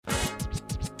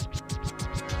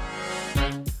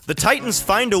The Titans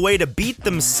find a way to beat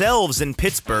themselves in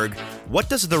Pittsburgh. What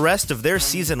does the rest of their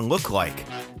season look like?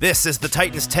 This is the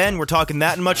Titans 10. We're talking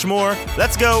that and much more.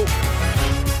 Let's go.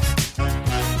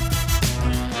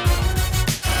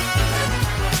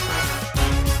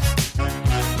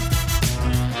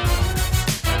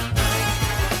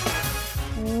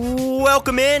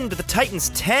 Welcome in to the Titans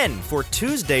 10 for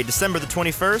Tuesday, December the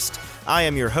 21st. I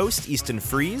am your host, Easton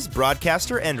Freeze,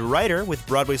 broadcaster and writer with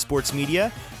Broadway Sports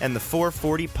Media and the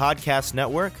 440 Podcast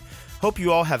Network. Hope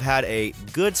you all have had a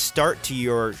good start to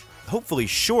your hopefully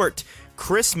short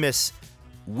Christmas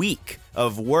week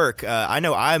of work. I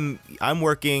know I'm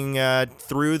working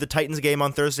through the Titans game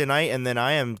on Thursday night, and then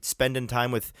I am spending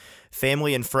time with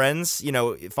family and friends. You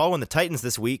know, following the Titans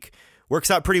this week works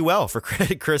out pretty well for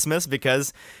Christmas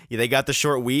because they got the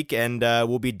short week, and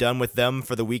we'll be done with them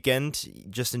for the weekend,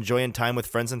 just enjoying time with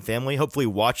friends and family, hopefully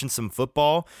watching some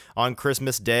football on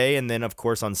Christmas Day, and then, of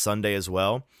course, on Sunday as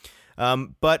well.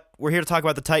 But we're here to talk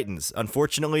about the Titans.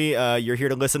 Unfortunately, you're here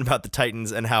to listen about the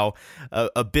Titans and how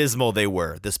abysmal they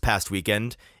were this past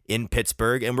weekend in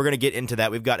Pittsburgh, and we're going to get into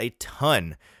that. We've got a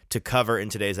ton to cover in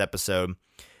today's episode.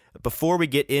 Before we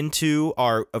get into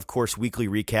our, of course, weekly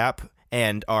recap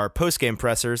and our post-game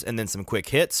pressers, and then some quick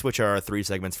hits, which are our three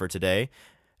segments for today,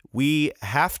 we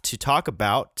have to talk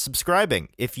about subscribing.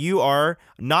 If you are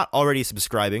not already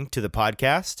subscribing to the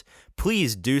podcast,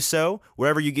 please do so.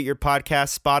 Wherever you get your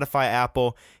podcast, Spotify,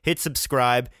 Apple, hit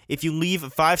subscribe. If you leave a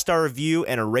 5-star review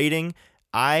and a rating,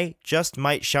 I just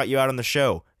might shout you out on the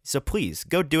show. So please,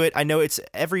 go do it. I know it's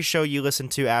every show you listen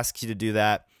to asks you to do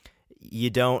that. You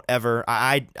don't ever,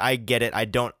 I get it, I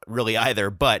don't really either,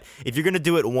 but if you're going to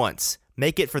do it once,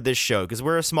 make it for this show, because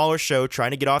we're a smaller show trying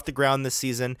to get off the ground this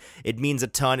season. It means a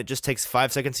ton. It just takes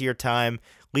 5 seconds of your time.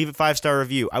 Leave a 5-star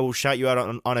review. I will shout you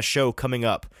out on a show coming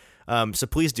up. So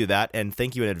please do that, and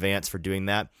thank you in advance for doing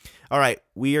that. All right,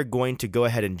 we are going to go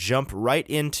ahead and jump right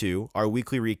into our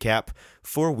weekly recap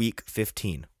for Week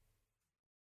 15.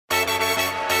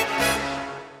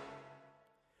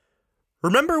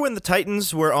 Remember when the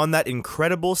Titans were on that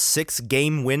incredible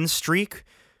 6-game win streak?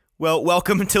 Well,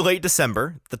 welcome to late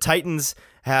December. The Titans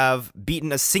have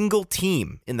beaten a single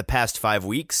team in the past 5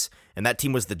 weeks, and that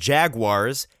team was the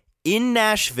Jaguars in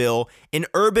Nashville in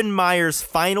Urban Meyer's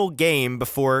final game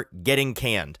before getting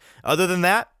canned. Other than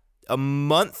that, a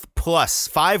month plus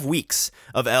 5 weeks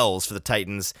of L's for the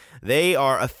Titans. They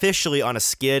are officially on a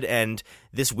skid, and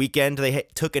this weekend they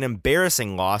took an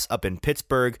embarrassing loss up in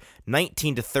Pittsburgh.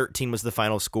 19-13 was the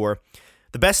final score.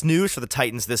 The best news for the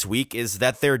Titans this week is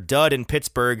that their dud in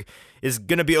Pittsburgh is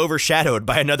going to be overshadowed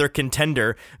by another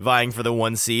contender vying for the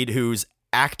 1 seed who's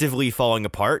actively falling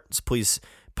apart. So please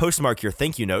postmark your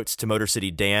thank you notes to Motor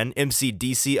City Dan.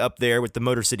 MCDC up there with the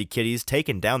Motor City Kitties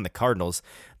taking down the Cardinals.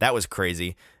 That was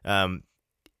crazy.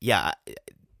 Yeah,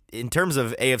 in terms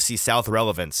of AFC South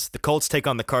relevance, the Colts take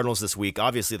on the Cardinals this week.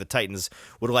 Obviously, the Titans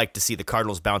would like to see the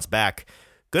Cardinals bounce back.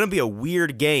 Going to be a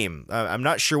weird game. I'm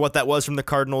not sure what that was from the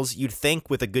Cardinals. You'd think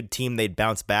with a good team they'd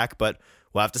bounce back, but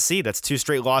we'll have to see. That's 2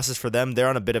 straight losses for them. They're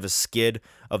on a bit of a skid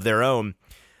of their own.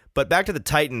 But back to the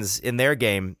Titans in their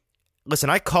game. Listen,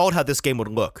 I called how this game would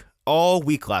look all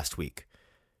week last week.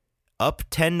 Up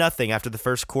 10-0 after the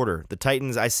first quarter. The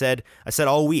Titans, I said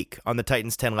all week on the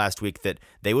Titans 10 last week that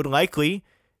they would likely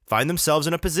find themselves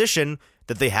in a position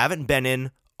that they haven't been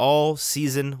in all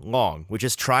season long, which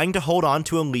is trying to hold on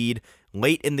to a lead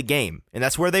late in the game. And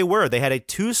that's where they were. They had a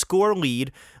 2-score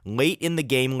lead late in the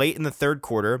game, late in the third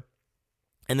quarter.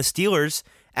 And the Steelers,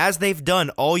 as they've done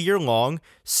all year long,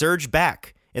 surge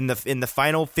back in the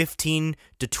final 15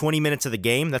 to 20 minutes of the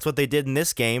game. That's what they did in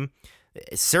this game.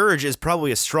 Surge is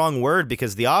probably a strong word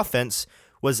because the offense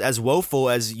was as woeful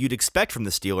as you'd expect from the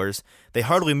Steelers. They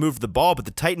hardly moved the ball, but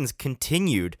the Titans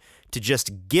continued to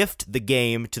just gift the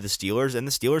game to the Steelers, and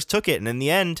the Steelers took it. And in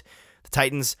the end, the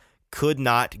Titans could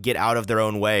not get out of their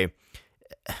own way.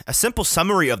 A simple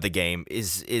summary of the game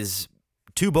is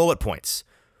 2 bullet points.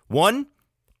 1,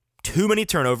 too many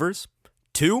turnovers.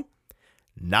 2,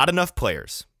 not enough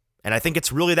players. And I think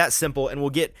it's really that simple, and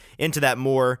we'll get into that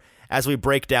more as we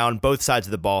break down both sides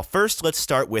of the ball. First, let's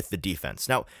start with the defense.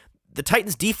 Now, the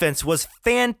Titans' defense was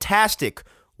fantastic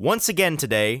once again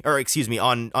today,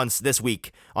 on this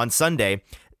week, on Sunday.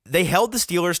 They held the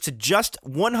Steelers to just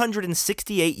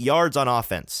 168 yards on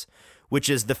offense, which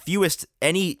is the fewest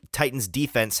any Titans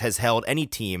defense has held any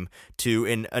team to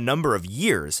in a number of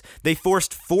years. They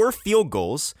forced 4 field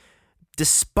goals,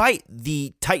 despite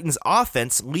the Titans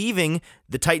offense leaving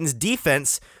the Titans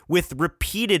defense with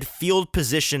repeated field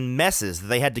position messes that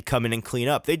they had to come in and clean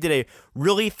up. They did a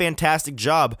really fantastic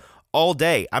job all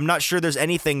day. I'm not sure there's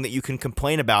anything that you can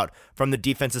complain about from the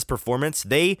defense's performance.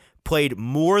 They played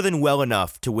more than well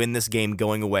enough to win this game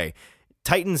going away.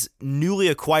 Titans newly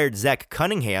acquired Zach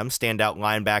Cunningham, standout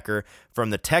linebacker from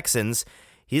the Texans.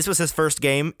 This was his first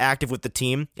game active with the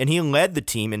team, and he led the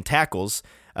team in tackles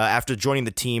after joining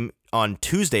the team on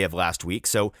Tuesday of last week.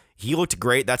 So he looked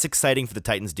great. That's exciting for the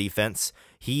Titans defense.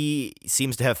 He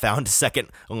seems to have found a second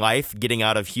life getting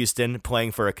out of Houston,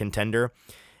 playing for a contender.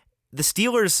 The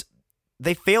Steelers,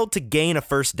 they failed to gain a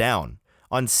first down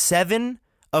on 7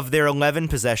 of their 11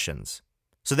 possessions.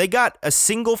 So they got a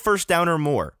single first down or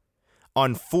more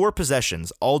on 4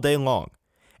 possessions all day long,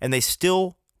 and they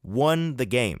still won the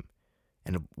game.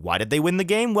 And why did they win the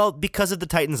game? Well, because of the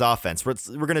Titans offense. We're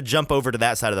going to jump over to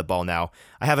that side of the ball now.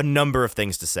 I have a number of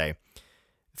things to say.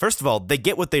 First of all, they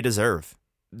get what they deserve.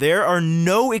 There are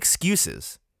no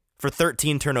excuses for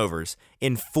 13 turnovers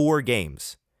in 4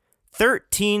 games.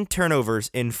 13 turnovers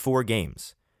in 4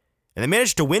 games. And they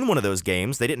managed to win one of those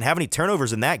games. They didn't have any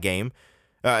turnovers in that game.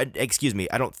 I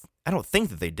don't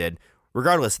think that they did.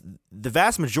 Regardless, the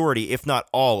vast majority, if not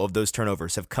all, of those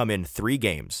turnovers have come in 3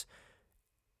 games.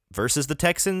 Versus the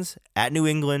Texans, at New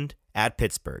England, at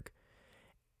Pittsburgh.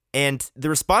 And the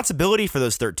responsibility for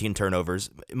those 13 turnovers,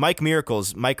 Mike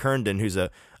Herndon, who's a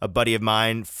buddy of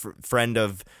mine, friend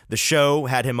of the show,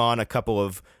 had him on a couple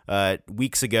of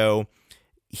weeks ago.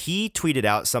 He tweeted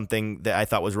out something that I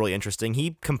thought was really interesting.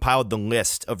 He compiled the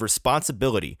list of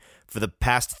responsibility for the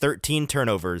past 13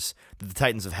 turnovers that the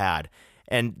Titans have had.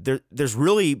 And there's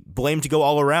really blame to go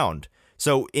all around.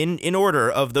 So in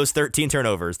order of those 13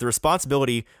 turnovers, the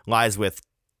responsibility lies with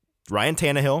Ryan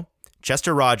Tannehill,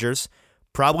 Chester Rogers,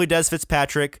 probably Des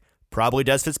Fitzpatrick,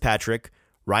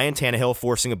 Ryan Tannehill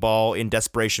forcing a ball in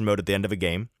desperation mode at the end of a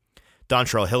game,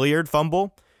 Dontrell Hilliard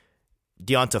fumble,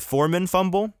 Deonta Foreman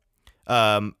fumble,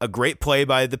 a great play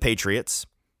by the Patriots,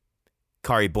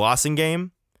 Kari Blossingame,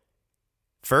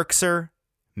 Ferkser,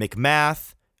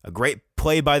 McMath, a great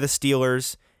play by the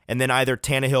Steelers, and then either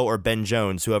Tannehill or Ben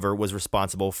Jones, whoever was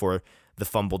responsible for the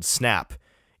fumbled snap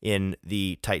in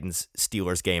the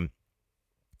Titans-Steelers game.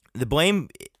 The blame,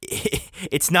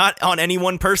 it's not on any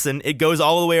one person. It goes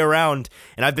all the way around.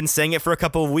 And I've been saying it for a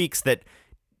couple of weeks that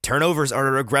turnovers are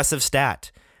a regressive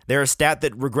stat. They're a stat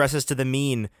that regresses to the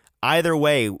mean. Either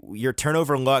way, your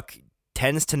turnover luck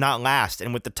tends to not last.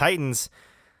 And with the Titans,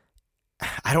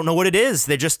 I don't know what it is.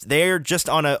 They're just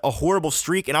on a horrible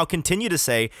streak, and I'll continue to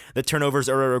say that turnovers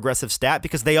are a regressive stat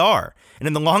because they are. And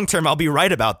in the long term, I'll be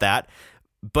right about that.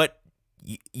 But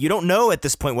you don't know at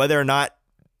this point whether or not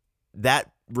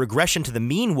that regression to the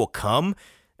mean will come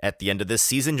at the end of this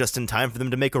season just in time for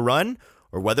them to make a run,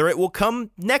 or whether it will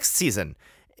come next season.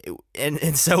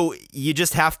 And so you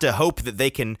just have to hope that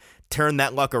they can turn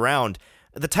that luck around.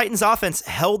 The Titans offense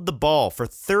held the ball for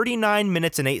 39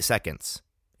 minutes and 8 seconds.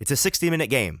 It's a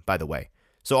 60-minute game, by the way.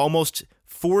 So almost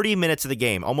 40 minutes of the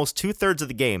game, almost 2/3 of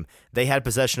the game, they had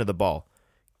possession of the ball.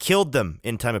 Killed them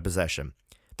in time of possession.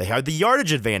 They had the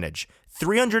yardage advantage,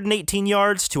 318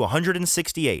 yards to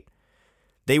 168.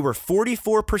 They were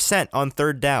 44% on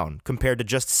third down compared to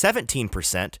just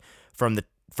 17% from the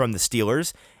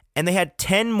Steelers, and they had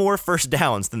 10 more first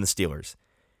downs than the Steelers.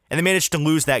 And they managed to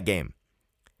lose that game.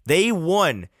 They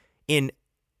won in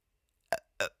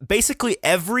basically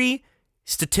every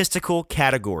statistical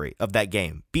category of that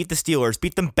game. Beat the Steelers,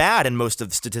 beat them bad in most of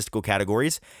the statistical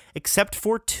categories, except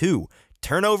for 2,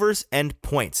 turnovers and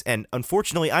points. And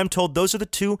unfortunately, I'm told those are the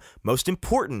 2 most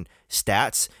important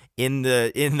stats in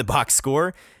the box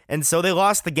score. And so they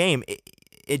lost the game.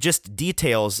 It just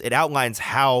it outlines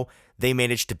how they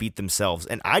managed to beat themselves.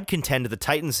 And I'd contend the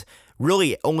Titans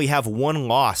really only have one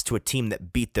loss to a team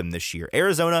that beat them this year.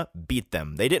 Arizona beat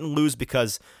them. They didn't lose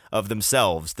because of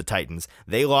themselves, the Titans.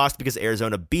 They lost because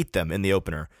Arizona beat them in the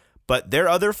opener. But their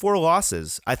other 4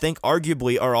 losses, I think,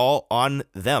 arguably are all on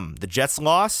them. The Jets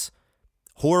loss,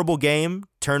 horrible game,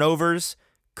 turnovers,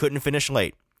 couldn't finish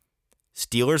late.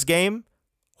 Steelers game,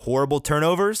 horrible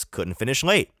turnovers, couldn't finish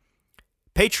late.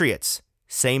 Patriots,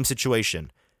 same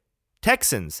situation.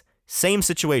 Texans, same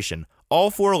situation.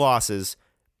 All 4 losses,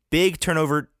 big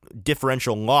turnover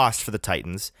differential loss for the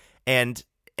Titans, and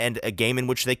a game in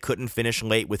which they couldn't finish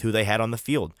late with who they had on the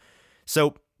field.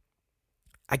 So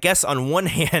I guess on one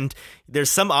hand, there's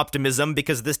some optimism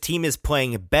because this team is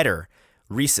playing better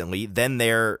recently than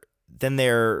their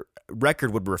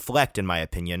record would reflect, in my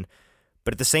opinion.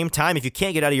 But at the same time, if you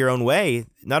can't get out of your own way,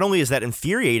 not only is that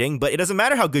infuriating, but it doesn't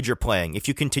matter how good you're playing if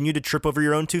you continue to trip over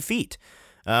your own 2 feet.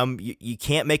 You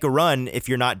can't make a run if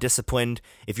you're not disciplined,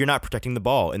 if you're not protecting the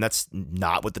ball, and that's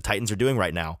not what the Titans are doing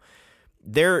right now.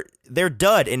 Their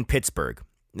dud in Pittsburgh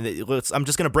I'm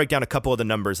just going to break down a couple of the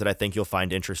numbers that I think you'll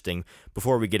find interesting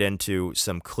before we get into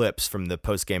some clips from the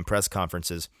post-game press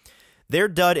conferences. Their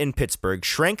dud in Pittsburgh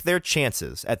shrank their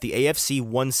chances at the AFC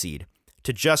 1 seed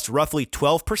to just roughly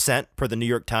 12% per the New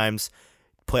York Times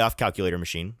playoff calculator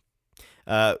machine.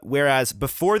 Whereas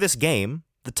before this game,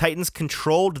 the Titans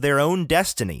controlled their own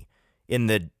destiny in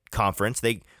the conference.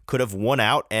 They could have won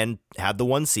out and had the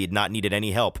 1 seed, not needed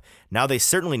any help. Now they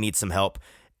certainly need some help.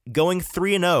 Going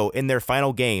 3-0 in their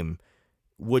final game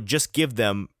would just give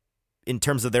them, in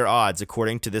terms of their odds,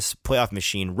 according to this playoff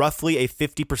machine, roughly a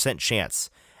 50% chance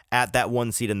at that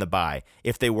 1 seed in the bye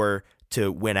if they were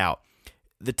to win out.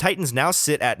 The Titans now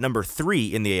sit at number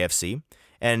 3 in the AFC,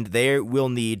 and they will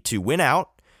need to win out,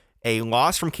 a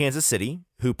loss from Kansas City,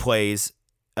 who plays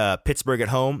Pittsburgh at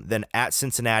home, then at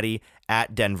Cincinnati,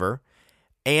 at Denver,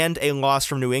 and a loss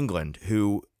from New England,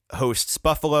 who hosts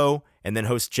Buffalo, and then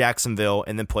hosts Jacksonville,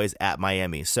 and then plays at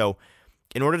Miami. So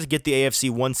in order to get the AFC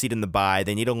 1 seed in the bye,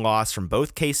 they need a loss from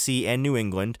both KC and New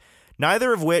England,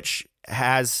 neither of which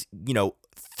has,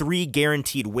 3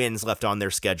 guaranteed wins left on their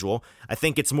schedule. I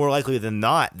think it's more likely than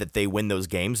not that they win those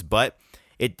games, but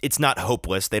it's not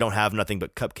hopeless. They don't have nothing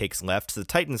but cupcakes left. So the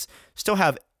Titans still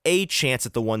have a chance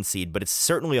at the 1 seed, but it's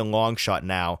certainly a long shot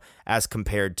now as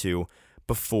compared to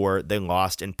before they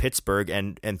lost in Pittsburgh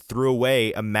and threw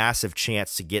away a massive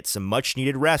chance to get some much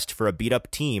needed rest for a beat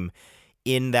up team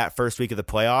in that first week of the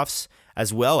playoffs,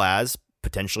 as well as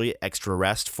potentially extra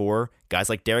rest for guys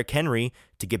like Derrick Henry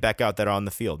to get back out there on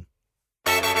the field.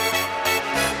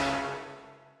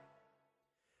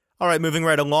 All right, moving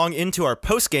right along into our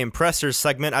post-game pressers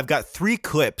segment, I've got 3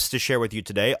 clips to share with you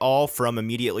today, all from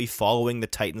immediately following the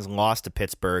Titans' loss to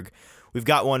Pittsburgh. We've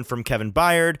got one from Kevin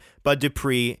Byard, Bud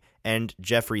Dupree, and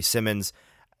Jeffrey Simmons.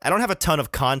 I don't have a ton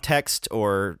of context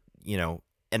or,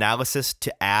 analysis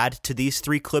to add to these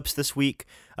 3 clips this week.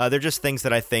 They're just things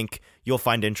that I think you'll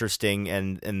find interesting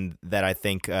and that I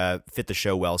think fit the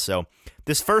show well. So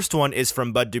this first one is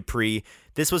from Bud Dupree.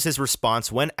 This was his response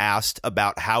when asked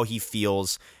about how he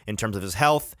feels in terms of his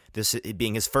health, this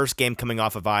being his first game coming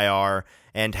off of IR,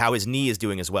 and how his knee is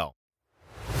doing as well.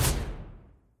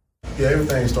 Yeah,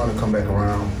 everything's starting to come back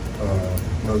around.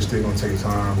 It's still going to take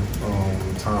time.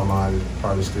 Timeline is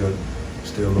probably still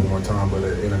a little more time, but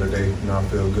at the end of the day, I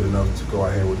feel good enough to go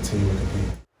out here with the team and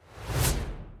compete.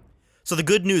 So the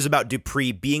good news about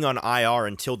Dupree being on IR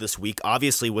until this week,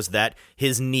 obviously, was that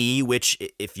his knee, which,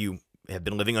 if you have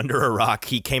been living under a rock,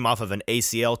 he came off of an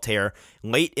ACL tear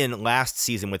late in last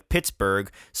season with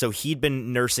Pittsburgh, so he'd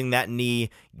been nursing that knee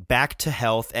back to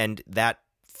health, and that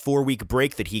 4-week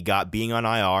break that he got being on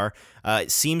IR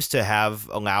seems to have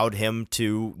allowed him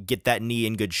to get that knee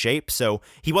in good shape. So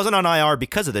he wasn't on IR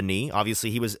because of the knee.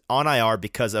 Obviously, he was on IR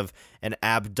because of an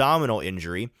abdominal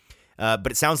injury,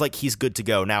 but it sounds like he's good to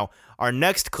go. Now, our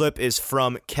next clip is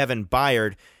from Kevin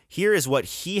Byard. Here is what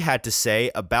he had to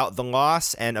say about the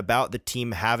loss and about the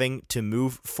team having to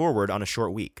move forward on a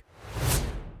short week.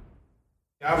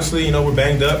 Obviously, we're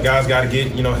banged up. Guys got to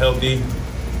get, healthy.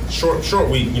 Short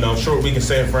week, short week in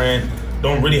San Fran.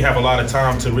 Don't really have a lot of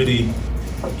time to really,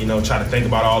 try to think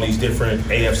about all these different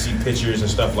AFC pitchers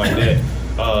and stuff like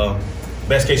that.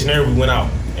 Best case scenario, we went out,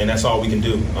 and that's all we can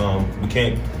do. We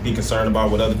can't be concerned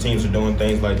about what other teams are doing,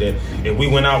 things like that. If we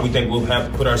went out, we think we'll have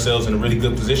to put ourselves in a really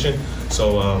good position.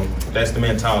 So that's the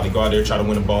mentality. Go out there, try to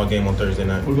win a ball game on Thursday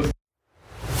night.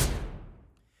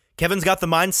 Kevin's got the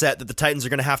mindset that the Titans are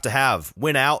going to have.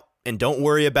 Win out and don't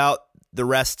worry about the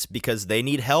rest because they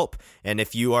need help. And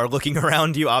if you are looking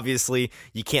around you, obviously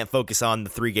you can't focus on the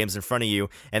 3 games in front of you.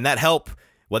 And that help,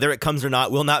 whether it comes or not,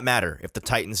 will not matter if the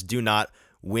Titans do not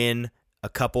win a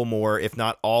couple more, if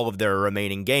not all of their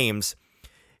remaining games.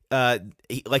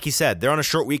 Like he said, they're on a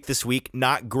short week this week.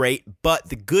 Not great, but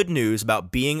the good news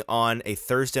about being on a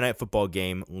Thursday night football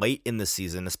game late in the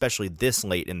season, especially this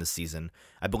late in the season,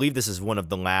 I believe this is one of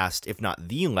the last, if not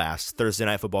the last, Thursday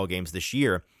night football games this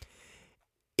year.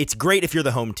 It's great if you're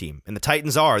the home team, and the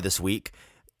Titans are this week.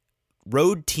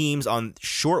 Road teams on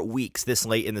short weeks this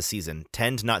late in the season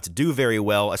tend not to do very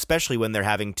well, especially when they're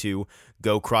having to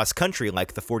go cross-country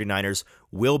like the 49ers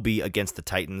will be against the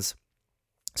Titans.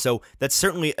 So that's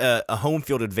certainly a home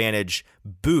field advantage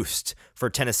boost for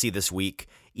Tennessee this week,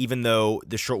 even though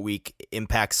the short week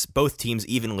impacts both teams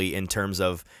evenly in terms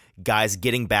of guys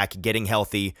getting back, getting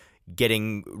healthy,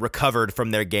 getting recovered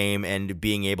from their game and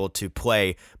being able to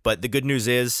play. But the good news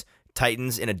is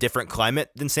Titans in a different climate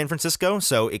than San Francisco,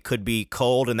 so it could be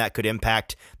cold and that could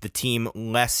impact the team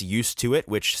less used to it,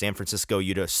 which San Francisco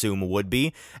you'd assume would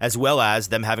be, as well as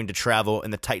them having to travel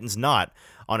and the Titans not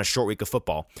on a short week of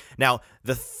football. Now,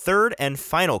 the third and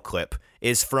final clip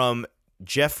is from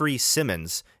Jeffrey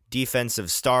Simmons, defensive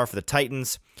star for the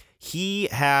Titans. He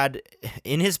had,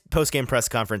 in his post-game press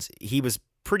conference, he was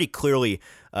pretty clearly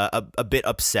a bit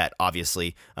upset,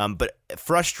 obviously, but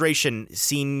frustration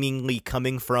seemingly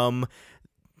coming from,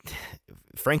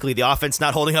 frankly, the offense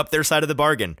not holding up their side of the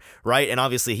bargain, right? And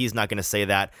obviously he's not going to say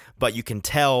that, but you can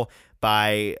tell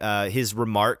by his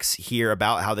remarks here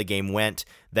about how the game went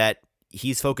that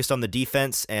he's focused on the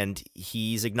defense, and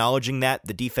he's acknowledging that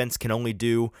the defense can only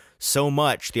do so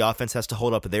much. The offense has to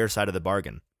hold up their side of the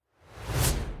bargain.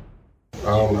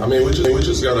 We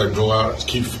just gotta go out,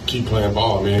 keep playing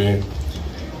ball. I mean,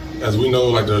 as we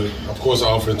know, of course,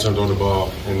 our offense turned over the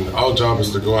ball, and our job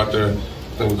is to go out there.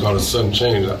 I think we call it a sudden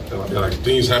change. Like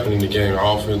things happen in the game.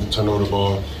 Our offense turned over the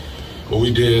ball. What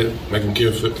we did, make them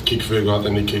kick field goal. I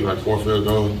think they kicked like 4 field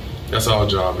goals. That's our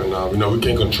job, and we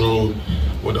can't control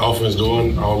what the offense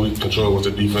doing. All we control what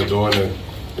the defense doing,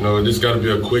 and this got to be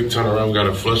a quick turnaround. We got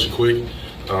to flush it quick.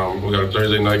 We got a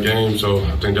Thursday night game, so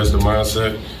I think that's the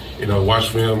mindset. Watch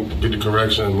film, get the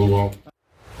correction, and move on.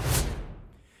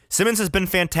 Simmons has been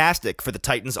fantastic for the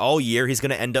Titans all year. He's going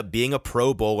to end up being a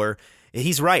Pro Bowler.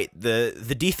 He's right.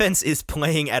 The defense is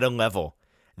playing at a level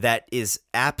that is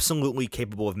absolutely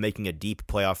capable of making a deep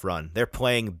playoff run. They're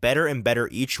playing better and better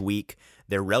each week.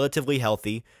 They're relatively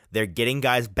healthy. They're getting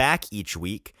guys back each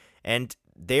week. And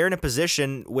they're in a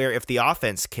position where if the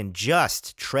offense can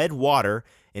just tread water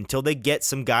until they get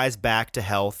some guys back to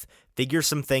health, figure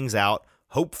some things out,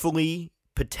 hopefully,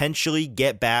 potentially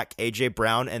get back A.J.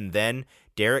 Brown and then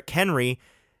Derrick Henry,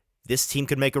 this team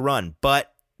could make a run.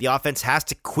 But the offense has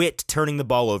to quit turning the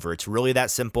ball over. It's really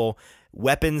that simple.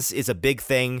 Weapons is a big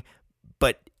thing,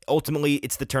 but ultimately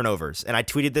it's the turnovers. And I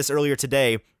tweeted this earlier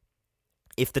today.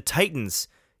 If the Titans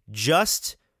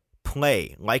just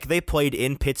play like they played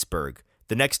in Pittsburgh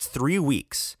the next 3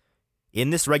 weeks in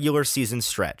this regular season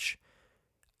stretch,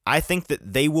 I think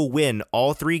that they will win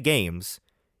all 3 games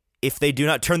if they do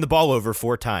not turn the ball over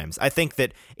 4 times. I think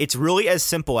that it's really as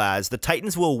simple as the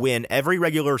Titans will win every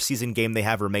regular season game they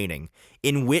have remaining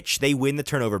in which they win the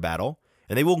turnover battle,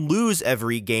 and they will lose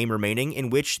every game remaining in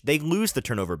which they lose the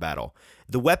turnover battle.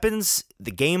 The weapons,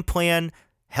 the game plan,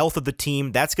 health of the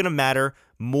team, that's going to matter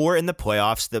more in the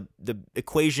playoffs. The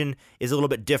equation is a little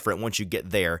bit different once you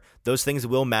get there. Those things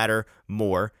will matter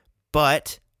more,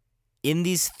 but in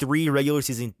these 3 regular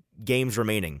season games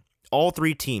remaining, all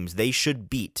 3 teams they should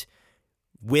beat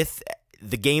with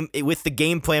the game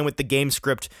plan, with the game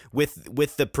script,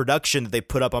 with the production that they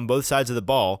put up on both sides of the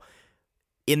ball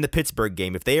in the Pittsburgh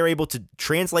game. If they are able to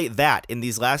translate that in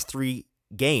these last 3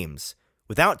 games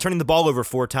without turning the ball over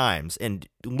 4 times and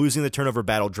losing the turnover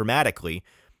battle dramatically,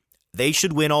 they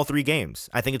should win all 3 games.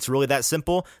 I think it's really that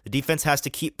simple. The defense has to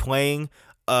keep playing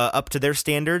up to their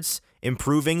standards,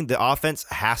 improving. The offense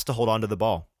has to hold on to the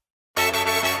ball.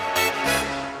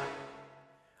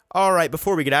 All right,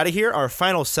 before we get out of here, our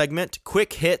final segment,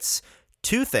 quick hits,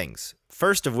 2 things.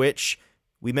 First of which,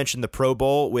 we mentioned the Pro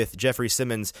Bowl with Jeffrey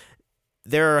Simmons.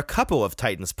 There are a couple of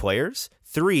Titans players,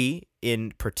 3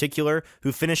 in particular,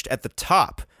 who finished at the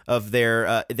top of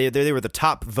their, they were the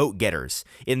top vote getters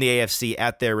in the AFC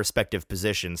at their respective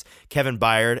positions. Kevin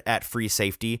Byard at free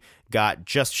safety got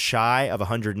just shy of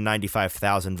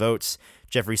 195,000 votes.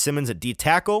 Jeffrey Simmons at D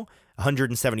tackle,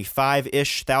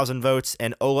 175-ish thousand votes,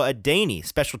 and Ola Adeni,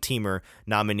 special teamer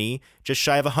nominee, just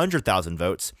shy of 100,000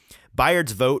 votes.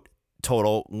 Byard's vote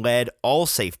total led all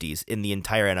safeties in the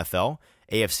entire NFL,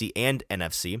 AFC and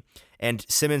NFC, and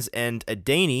Simmons and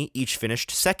Adeni each finished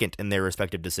second in their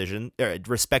respective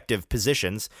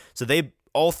positions, so they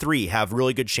all 3 have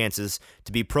really good chances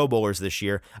to be Pro Bowlers this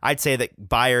year. I'd say that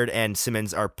Byard and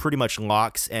Simmons are pretty much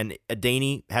locks, and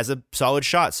Adeni has a solid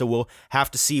shot, so we'll have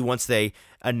to see once they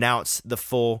announce the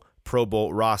full Pro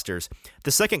Bowl rosters.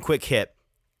 The second quick hit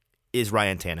is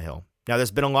Ryan Tannehill. Now,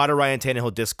 there's been a lot of Ryan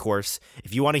Tannehill discourse.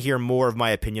 If you want to hear more of my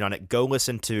opinion on it, go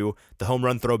listen to the Home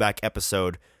Run Throwback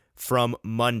episode from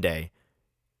Monday.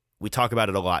 We talk about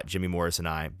it a lot, Jimmy Morris and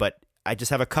I, but I just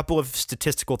have a couple of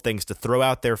statistical things to throw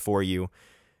out there for you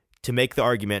to make the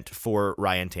argument for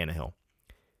Ryan Tannehill.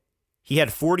 He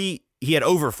had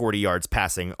over 40 yards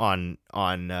passing on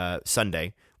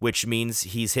Sunday, which means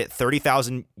he's hit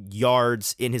 30,000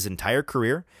 yards in his entire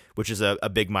career, which is a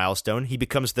big milestone. He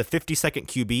becomes the 52nd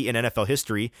QB in NFL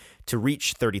history to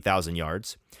reach 30,000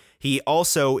 yards. He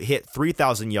also hit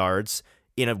 3,000 yards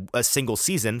in a single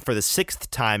season for the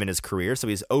 6th time in his career, so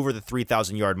he's over the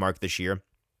 3,000 yard mark this year.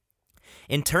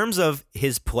 In terms of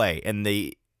his play and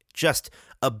the just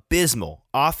abysmal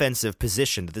offensive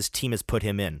position that this team has put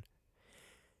him in,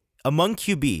 among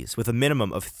QBs with a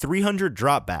minimum of 300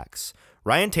 dropbacks,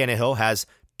 Ryan Tannehill has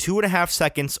 2.5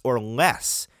 seconds or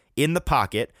less in the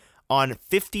pocket on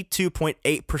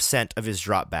 52.8% of his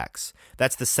dropbacks.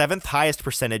 That's the 7th highest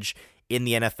percentage in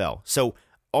the NFL. So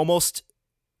over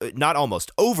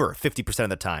 50% of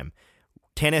the time,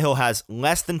 Tannehill has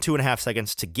less than 2.5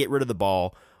 seconds to get rid of the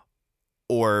ball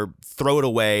or throw it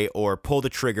away or pull the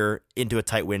trigger into a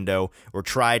tight window or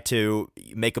try to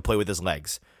make a play with his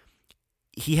legs.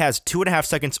 He has 2.5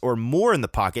 seconds or more in the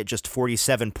pocket, just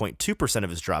 47.2% of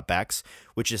his dropbacks,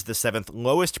 which is the 7th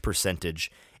lowest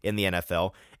percentage in the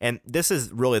NFL. And this is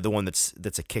really the one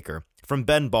that's a kicker. From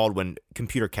Ben Baldwin,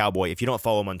 Computer Cowboy, if you don't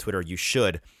follow him on Twitter, you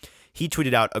should. He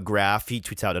tweeted out a graph. He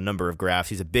tweets out a number of graphs.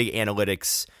 He's a big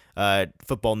analytics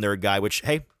football nerd guy, which,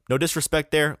 hey, no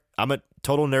disrespect there. I'm a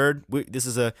total nerd. This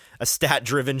is a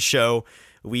stat-driven show.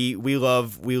 We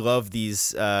love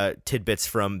these tidbits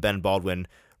from Ben Baldwin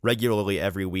regularly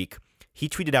every week. He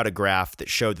tweeted out a graph that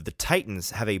showed that the Titans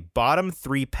have a bottom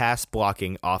 3 pass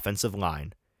blocking offensive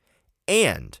line,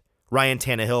 and Ryan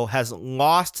Tannehill has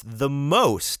lost the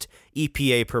most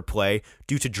EPA per play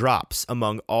due to drops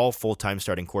among all full-time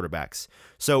starting quarterbacks.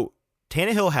 So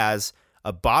Tannehill has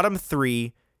a bottom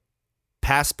 3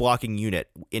 pass blocking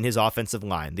unit in his offensive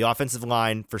line. The offensive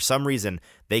line, for some reason,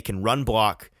 they can run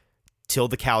block till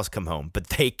the cows come home, but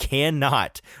they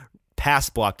cannot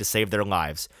pass block to save their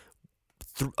lives.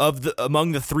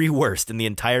 Among the 3 worst in the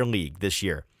entire league this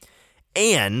year.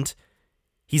 And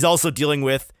he's also dealing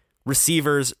with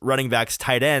receivers, running backs,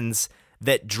 tight ends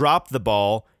that drop the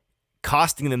ball,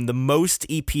 costing them the most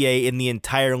EPA in the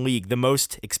entire league, the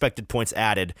most expected points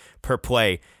added per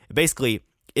play. Basically,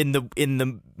 in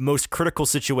the most critical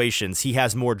situations, he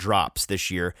has more drops this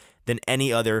year than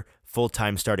any other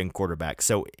full-time starting quarterback.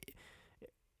 So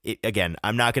again,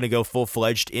 I'm not going to go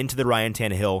full-fledged into the Ryan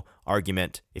Tannehill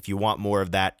argument. If you want more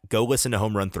of that, go listen to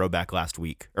Home Run Throwback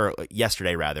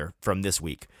yesterday from this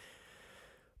week.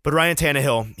 But Ryan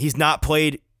Tannehill, he's not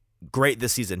played great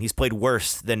this season. He's played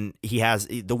worse than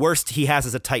the worst he has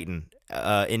as a Titan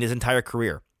in his entire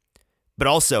career. But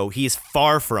also, he is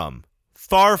far from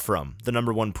the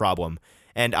number one problem.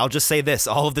 And I'll just say this,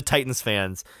 all of the Titans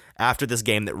fans after this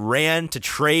game that ran to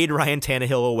trade Ryan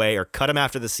Tannehill away or cut him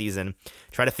after the season,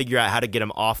 try to figure out how to get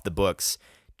him off the books,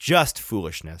 just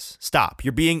foolishness. Stop.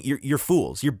 You're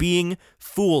fools. You're being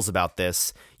fools about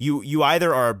this. You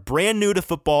either are brand new to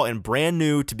football and brand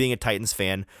new to being a Titans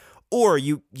fan, or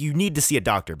you need to see a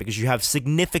doctor because you have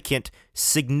significant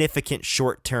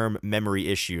short-term memory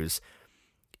issues.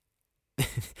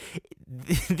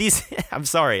 I'm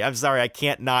sorry, I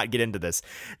can't not get into this.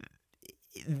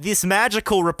 This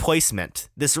magical replacement,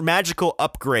 this magical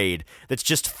upgrade that's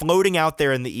just floating out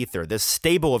there in the ether, this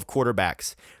stable of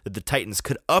quarterbacks that the Titans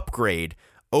could upgrade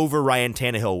over Ryan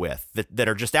Tannehill with, that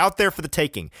are just out there for the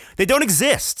taking. They don't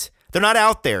exist. They're not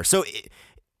out there. So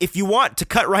if you want to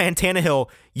cut Ryan Tannehill,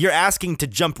 you're asking to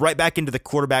jump right back into the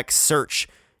quarterback search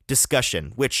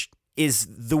discussion, which is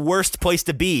the worst place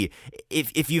to be.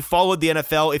 If you followed the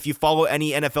NFL, if you follow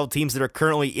any NFL teams that are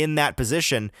currently in that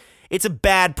position, it's a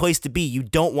bad place to be. You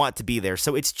don't want to be there.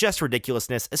 So it's just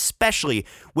ridiculousness, especially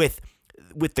with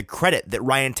the credit that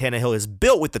Ryan Tannehill has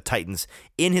built with the Titans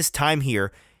in his time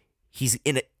here. He's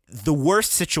in the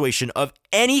worst situation of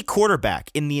any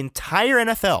quarterback in the entire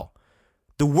NFL.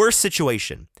 The worst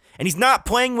situation. And he's not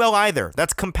playing well either.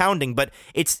 That's compounding, but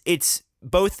it's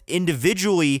both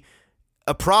individually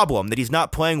a problem that he's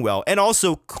not playing well, and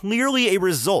also clearly a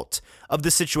result of the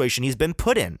situation he's been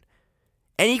put in.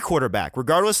 Any quarterback,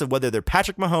 regardless of whether they're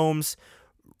Patrick Mahomes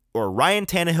or Ryan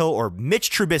Tannehill or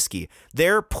Mitch Trubisky,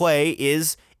 their play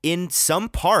is in some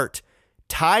part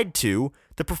tied to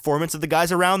the performance of the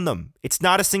guys around them. It's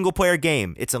not a single player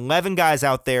game. It's 11 guys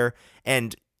out there,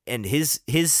 and his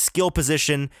skill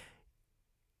position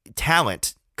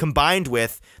talent combined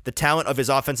with the talent of his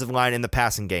offensive line in the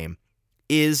passing game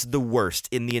is the worst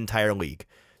in the entire league.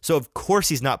 So of course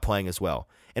he's not playing as well.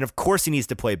 And of course he needs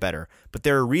to play better. But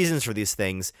there are reasons for these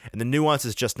things, and the nuance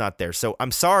is just not there. So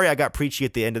I'm sorry I got preachy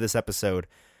at the end of this episode,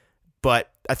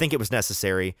 but I think it was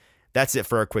necessary. That's it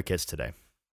for our quick hits today.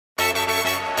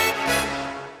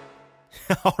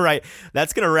 All right,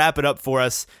 that's going to wrap it up for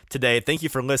us today. Thank you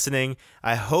for listening.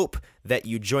 I hope that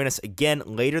you join us again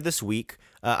later this week.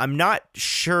 I'm not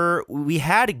sure. We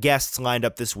had guests lined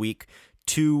up this week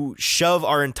to shove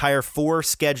our entire four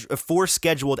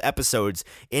scheduled episodes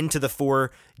into the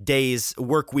 4 days,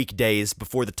 work week days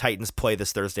before the Titans play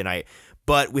this Thursday night.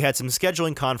 But we had some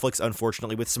scheduling conflicts,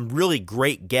 unfortunately, with some really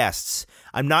great guests.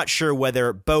 I'm not sure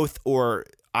whether both or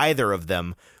either of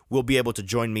them will be able to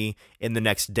join me in the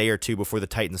next day or two before the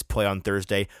Titans play on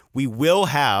Thursday. We will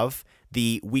have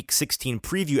the Week 16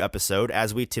 preview episode,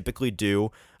 as we typically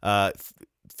do,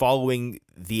 following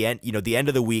the end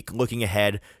of the week, looking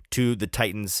ahead to the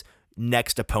Titans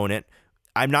next opponent.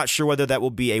 I'm not sure whether that will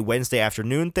be a Wednesday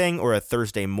afternoon thing or a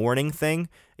Thursday morning thing.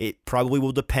 It probably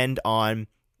will depend on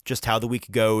just how the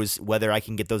week goes, whether I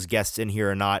can get those guests in here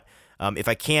or not. If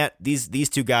I can't, these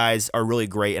two guys are really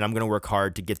great, and I'm going to work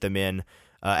hard to get them in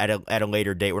at a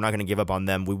later date. We're not going to give up on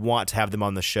them. We want to have them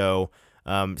on the show,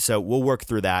 so we'll work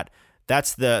through that.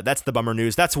 That's the bummer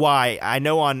news. That's why I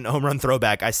know on Home Run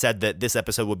Throwback I said that this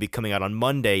episode would be coming out on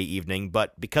Monday evening,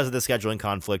 but because of the scheduling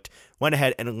conflict, went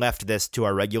ahead and left this to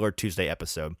our regular Tuesday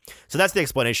episode. So that's the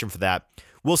explanation for that.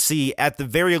 We'll see. At the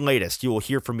very latest, you will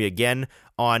hear from me again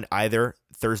on either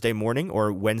Thursday morning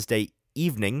or Wednesday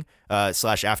evening /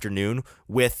 afternoon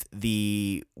with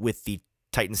the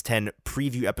Titans 10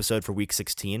 preview episode for Week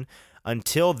 16.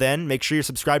 Until then, make sure you're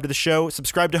subscribed to the show.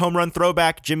 Subscribe to Home Run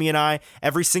Throwback. Jimmy and I,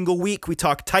 every single week, we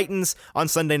talk Titans on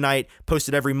Sunday night,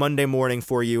 posted every Monday morning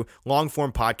for you.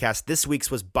 Long-form podcast. This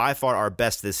week's was by far our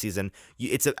best this season.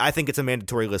 I think it's a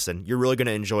mandatory listen. You're really going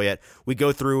to enjoy it. We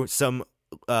go through some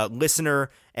listener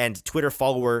and Twitter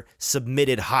follower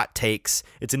submitted hot takes.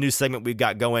 It's a new segment we've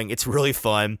got going. It's really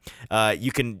fun.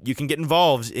 You can get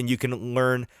involved, and you can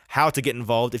learn how to get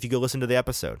involved if you go listen to the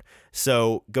episode.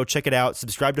 So go check it out.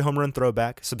 Subscribe to Home Run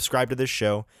Throwback. Subscribe to this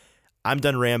show. I'm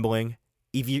done rambling.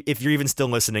 If you're even still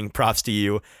listening, props to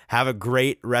you. Have a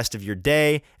great rest of your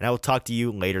day, and I will talk to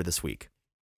you later this week.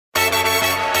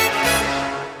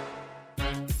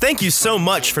 Thank you so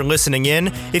much for listening in.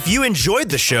 If you enjoyed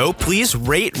the show, please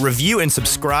rate, review, and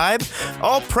subscribe.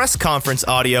 All press conference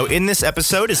audio in this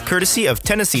episode is courtesy of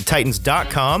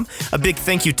TennesseeTitans.com. A big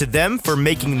thank you to them for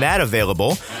making that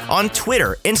available. On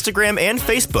Twitter, Instagram, and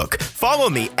Facebook, follow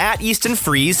me at Easton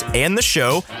Freeze and the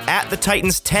show at the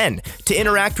Titans 10 to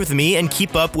interact with me and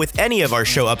keep up with any of our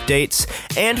show updates.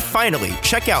 And finally,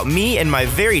 check out me and my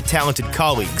very talented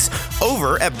colleagues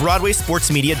over at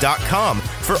BroadwaySportsMedia.com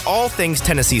for all things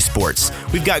Tennessee sports.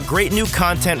 We've got great new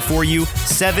content for you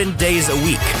 7 days a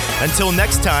week. Until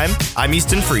next time, I'm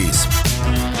Easton Freeze.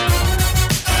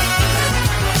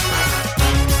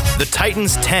 The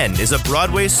Titans 10 is a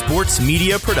Broadway Sports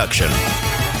Media production.